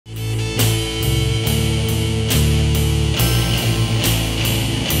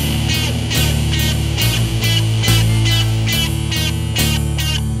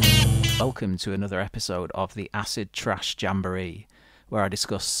welcome to another episode of the Acid Trash Jamboree, where I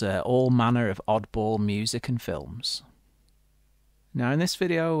discuss all manner of oddball music and films. Now in this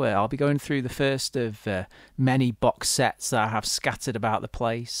video I'll be going through the first of many box sets that I have scattered about the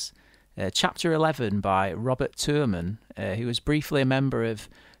place. Chapter 11 by Robert Turman, who was briefly a member of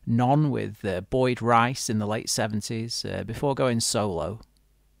Non with Boyd Rice in the late 70s before going solo.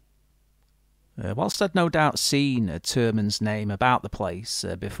 Whilst I'd no doubt seen Turman's name about the place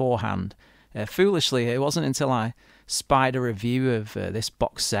beforehand, foolishly it wasn't until I spied a review of this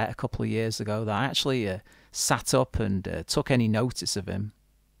box set a couple of years ago that I actually sat up and took any notice of him.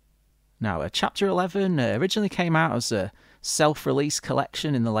 Now, Chapter 11 originally came out as a self-release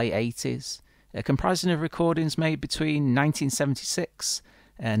collection in the late 80s, comprising of recordings made between 1976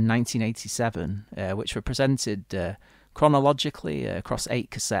 and 1987, which were presented chronologically across 8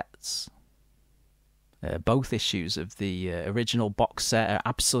 cassettes. Both issues of the original box set are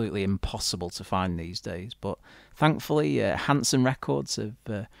absolutely impossible to find these days, but thankfully Hanson Records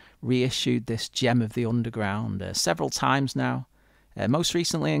have reissued this gem of the underground several times now, most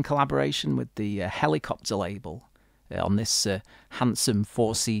recently in collaboration with the Helicopter label on this handsome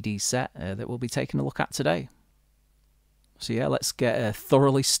 4-CD set that we'll be taking a look at today. So yeah, let's get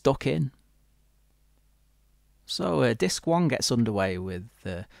thoroughly stuck in. So disc 1 gets underway with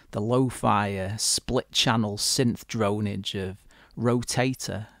the lo-fi split-channel synth dronage of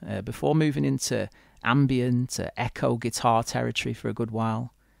Rotator before moving into ambient echo guitar territory for a good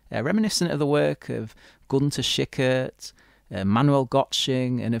while, reminiscent of the work of Gunter Schickert, Manuel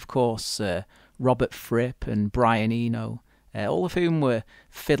Gottsching, and of course Robert Fripp and Brian Eno, all of whom were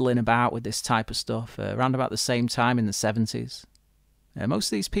fiddling about with this type of stuff around about the same time in the 70s. Most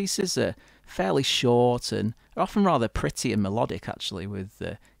of these pieces are fairly short and are often rather pretty and melodic, actually, with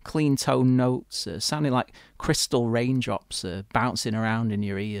clean tone notes sounding like crystal raindrops bouncing around in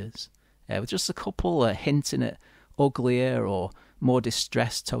your ears, with just a couple hinting at uglier or more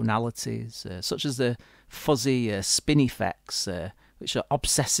distressed tonalities, such as the fuzzy spin effects, which are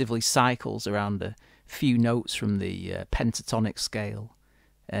obsessively cycles around a few notes from the pentatonic scale,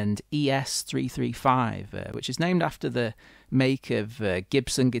 and ES335, which is named after the make of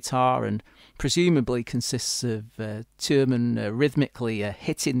Gibson guitar and presumably consists of Turman rhythmically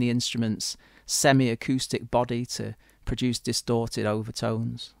hitting the instrument's semi-acoustic body to produce distorted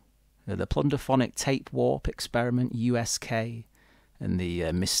overtones. The plunderphonic tape warp experiment USK and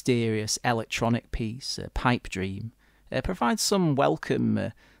the mysterious electronic piece Pipe Dream provides some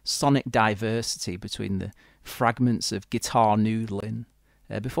welcome sonic diversity between the fragments of guitar noodling,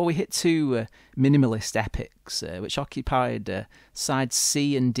 before we hit 2 minimalist epics, which occupied sides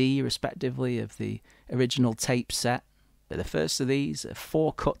C and D, respectively, of the original tape set. The first of these,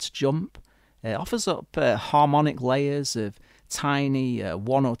 4-cut Jump, offers up harmonic layers of tiny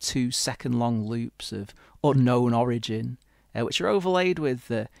 1 or 2 second-long loops of unknown origin, which are overlaid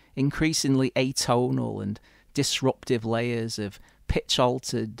with increasingly atonal and disruptive layers of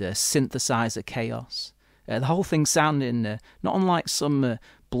pitch-altered synthesizer chaos. The whole thing sounding not unlike some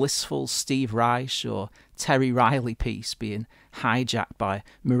blissful Steve Reich or Terry Riley piece being hijacked by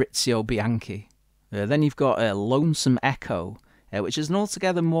Maurizio Bianchi. Then you've got Lonesome Echo, which is an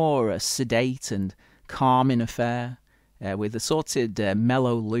altogether more sedate and calming affair, with assorted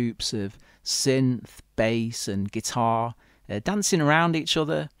mellow loops of synth, bass and guitar dancing around each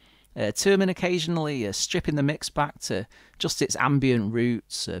other, Turman occasionally stripping the mix back to just its ambient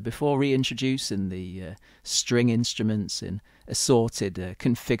roots before reintroducing the string instruments in assorted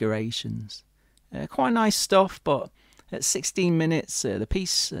configurations. Quite nice stuff, but at 16 minutes the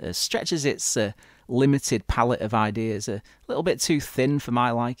piece stretches its limited palette of ideas a little bit too thin for my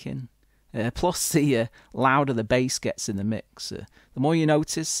liking. Plus, the louder the bass gets in the mix, the more you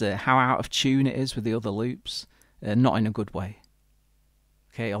notice how out of tune it is with the other loops, not in a good way.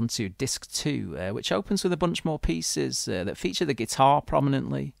 Okay, on to disc 2, which opens with a bunch more pieces that feature the guitar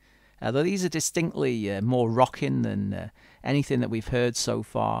prominently, though these are distinctly more rocking than anything that we've heard so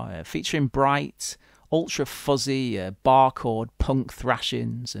far, featuring bright, ultra-fuzzy bar chord punk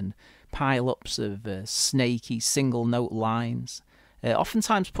thrashings and pile-ups of snaky single-note lines,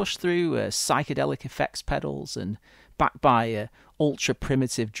 oftentimes pushed through psychedelic effects pedals and backed by an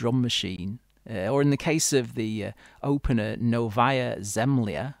ultra-primitive drum machine. Or in the case of the opener Novaya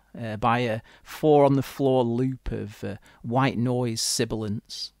Zemlya, by a 4-on-the-floor loop of white noise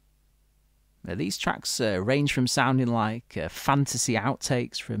sibilance. These tracks range from sounding like fantasy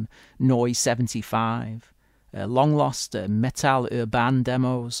outtakes from Noise 75, long-lost Metal Urban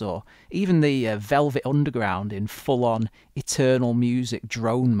demos, or even the Velvet Underground in full-on Eternal Music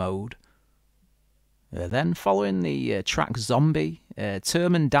drone mode. Then, following the track Zombie,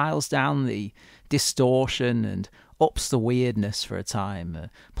 Turman dials down the distortion and ups the weirdness for a time,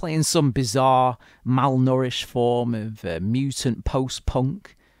 playing some bizarre, malnourished form of mutant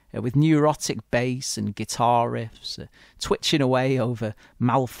post-punk, with neurotic bass and guitar riffs, twitching away over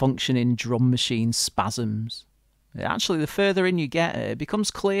malfunctioning drum machine spasms. Actually, the further in you get, it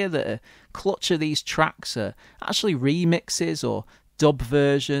becomes clear that a clutch of these tracks are actually remixes or dub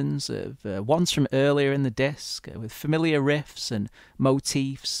versions of ones from earlier in the disc, with familiar riffs and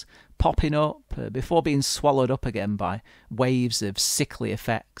motifs popping up before being swallowed up again by waves of sickly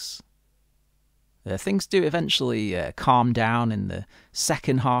effects. Things do eventually calm down in the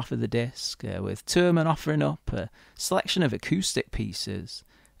second half of the disc, with Turman offering up a selection of acoustic pieces,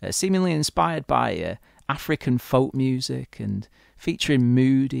 seemingly inspired by African folk music and featuring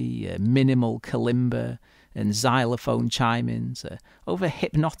moody, minimal kalimba and xylophone chime-ins over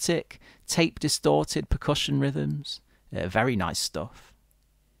hypnotic, tape-distorted percussion rhythms. Very nice stuff.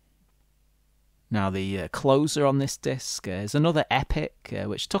 Now, the closer on this disc is another epic,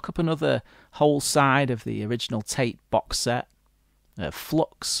 which took up another whole side of the original tape box set,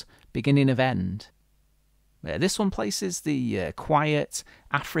 Flux, Beginning of End. This one places the quiet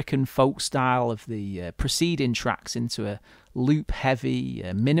African folk style of the preceding tracks into a loop-heavy,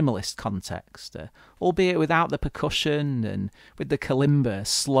 minimalist context, albeit without the percussion and with the kalimba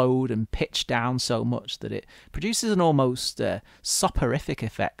slowed and pitched down so much that it produces an almost soporific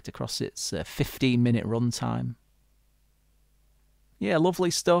effect across its 15-minute runtime. Yeah, lovely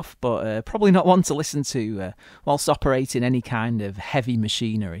stuff, but probably not one to listen to whilst operating any kind of heavy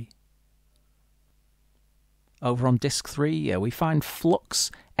machinery. Over on disc 3, we find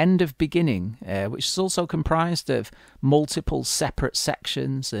Flux, End of Beginning, which is also comprised of multiple separate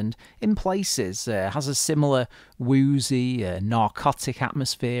sections and, in places, has a similar woozy, narcotic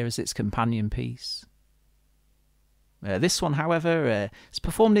atmosphere as its companion piece. This one, however, is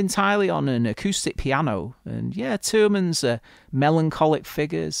performed entirely on an acoustic piano, and Turman's melancholic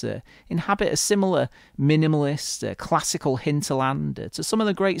figures inhabit a similar minimalist, classical hinterland to some of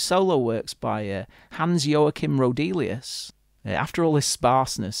the great solo works by Hans Joachim Rodelius. After all this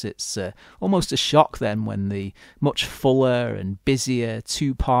sparseness, it's almost a shock then when the much fuller and busier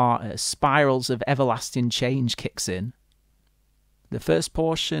two-part Spirals of Everlasting Change kicks in. The first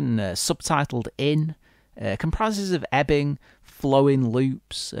portion, subtitled In, comprises of ebbing, flowing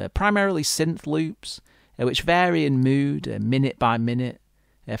loops, primarily synth loops, which vary in mood minute by minute,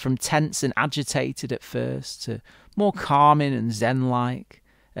 from tense and agitated at first to more calming and zen-like,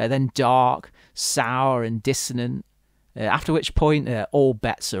 then dark, sour and dissonant, after which point all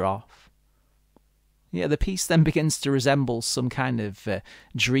bets are off. The piece then begins to resemble some kind of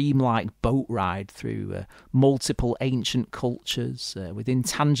dreamlike boat ride through multiple ancient cultures, with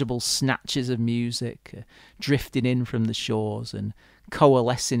intangible snatches of music drifting in from the shores and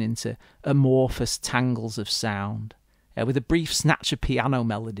coalescing into amorphous tangles of sound, with a brief snatch of piano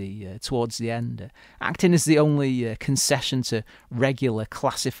melody towards the end, acting as the only concession to regular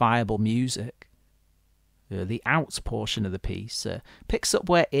classifiable music. The out portion of the piece picks up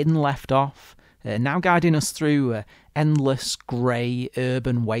where In left off, now guiding us through endless grey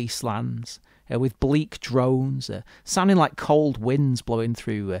urban wastelands, with bleak drones sounding like cold winds blowing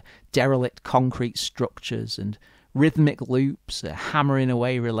through derelict concrete structures and rhythmic loops hammering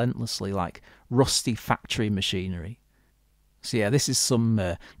away relentlessly like rusty factory machinery. So this is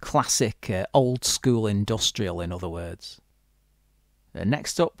some classic old-school industrial, in other words.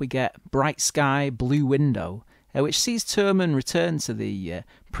 Next up we get Bright Sky, Blue Window, which sees Turman return to the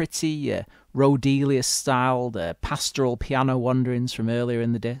pretty Rodelius-styled pastoral piano wanderings from earlier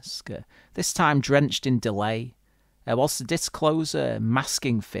in the disc, this time drenched in delay, whilst the disc closer,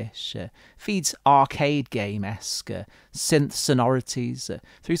 Masking Fish, feeds arcade game-esque synth sonorities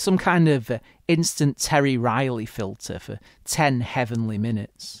through some kind of instant Terry Riley filter for 10 heavenly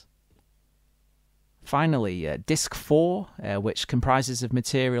minutes. Finally, Disc 4, which comprises of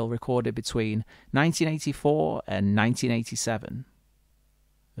material recorded between 1984 and 1987.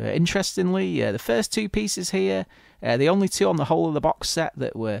 Interestingly, the first two pieces here, the only two on the whole of the box set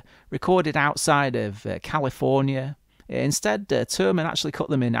that were recorded outside of California. Instead, Turman actually cut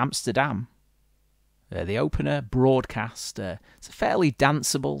them in Amsterdam. The opener, Broadcast, it's a fairly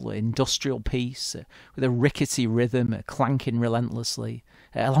danceable industrial piece with a rickety rhythm clanking relentlessly,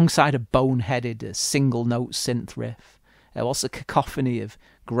 alongside a boneheaded single-note synth riff, whilst a cacophony of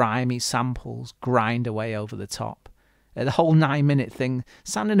grimy samples grind away over the top. The whole 9-minute thing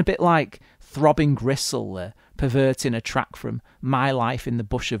sounding a bit like Throbbing Gristle perverting a track from My Life in the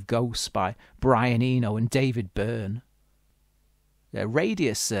Bush of Ghosts by Brian Eno and David Byrne.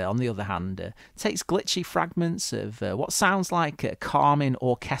 Radius, on the other hand, takes glitchy fragments of what sounds like calming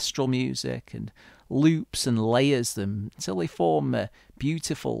orchestral music and loops and layers them until they form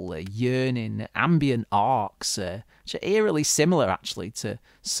beautiful, yearning, ambient arcs, which are eerily similar, actually, to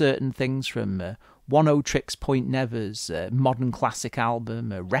certain things from One O Tricks Point Never's modern classic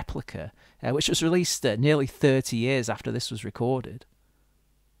album, Replica, which was released nearly 30 years after this was recorded.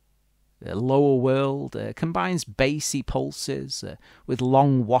 Lower World combines bassy pulses with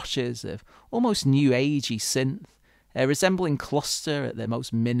long washes of almost new agey synth, resembling Cluster at their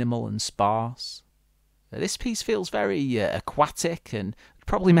most minimal and sparse. This piece feels very aquatic and would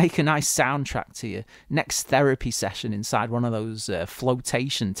probably make a nice soundtrack to your next therapy session inside one of those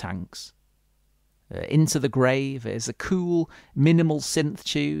flotation tanks. Into the Grave is a cool, minimal synth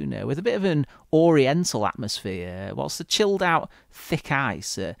tune with a bit of an oriental atmosphere, whilst the chilled-out Thick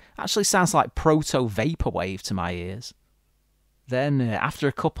Ice actually sounds like proto-vaporwave to my ears. Then, after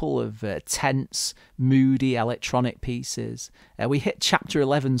a couple of tense, moody electronic pieces, we hit Chapter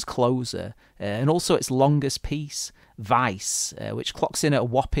 11's closer, and also its longest piece, Vice, which clocks in at a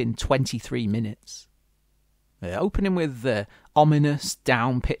whopping 23 minutes. Opening with ominous,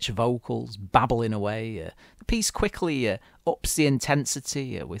 down-pitch vocals babbling away, the piece quickly ups the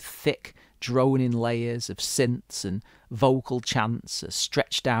intensity with thick, droning layers of synths and vocal chants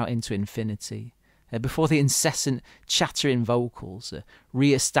stretched out into infinity, before the incessant chattering vocals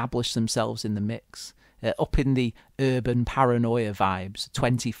re-establish themselves in the mix, upping the urban paranoia vibes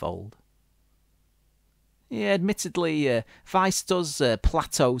 20-fold. Yeah, admittedly, Vice does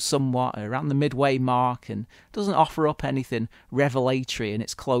plateau somewhat around the midway mark and doesn't offer up anything revelatory in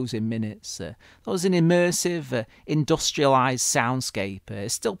its closing minutes. Though as an immersive, industrialised soundscape,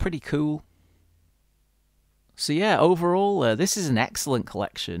 it's still pretty cool. So yeah, overall, this is an excellent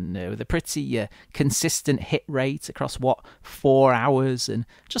collection with a pretty consistent hit rate across, 4 hours, and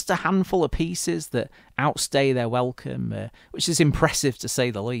just a handful of pieces that outstay their welcome, which is impressive to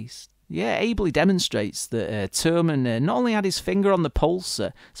say the least. Yeah, ably demonstrates that Turman not only had his finger on the pulse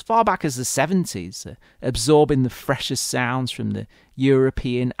as far back as the 70s, absorbing the freshest sounds from the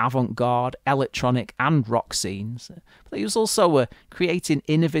European avant-garde, electronic and rock scenes, but he was also creating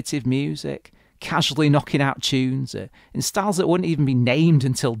innovative music, casually knocking out tunes in styles that wouldn't even be named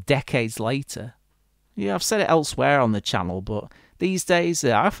until decades later. Yeah, I've said it elsewhere on the channel, but these days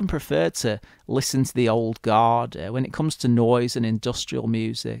I often prefer to listen to the old guard when it comes to noise and industrial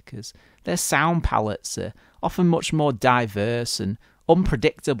music, as their sound palettes are often much more diverse and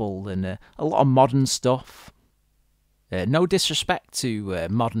unpredictable than a lot of modern stuff. No disrespect to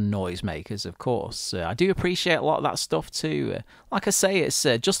modern noisemakers, of course. I do appreciate a lot of that stuff too. Like I say, it's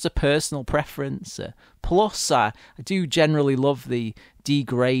just a personal preference. Plus, I do generally love the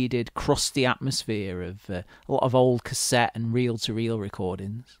degraded, crusty atmosphere of a lot of old cassette and reel-to-reel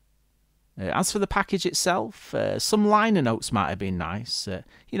recordings. As for the package itself, some liner notes might have been nice.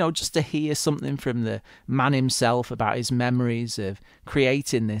 Just to hear something from the man himself about his memories of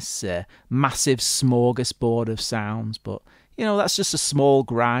creating this massive smorgasbord of sounds. But, that's just a small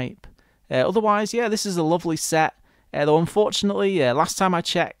gripe. Otherwise, yeah, this is a lovely set. Though unfortunately, last time I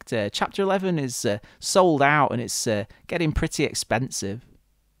checked, Chapter 11 is sold out and it's getting pretty expensive.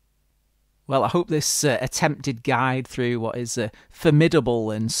 Well, I hope this attempted guide through what is a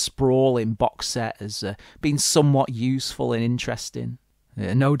formidable and sprawling box set has been somewhat useful and interesting.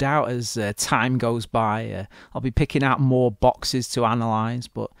 No doubt as time goes by, I'll be picking out more boxes to analyse,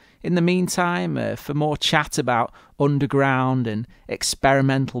 but in the meantime, for more chat about underground and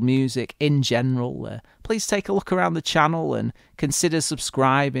experimental music in general, please take a look around the channel and consider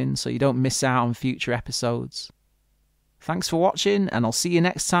subscribing so you don't miss out on future episodes. Thanks for watching, and I'll see you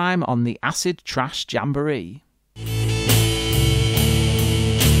next time on the Acid Trash Jamboree.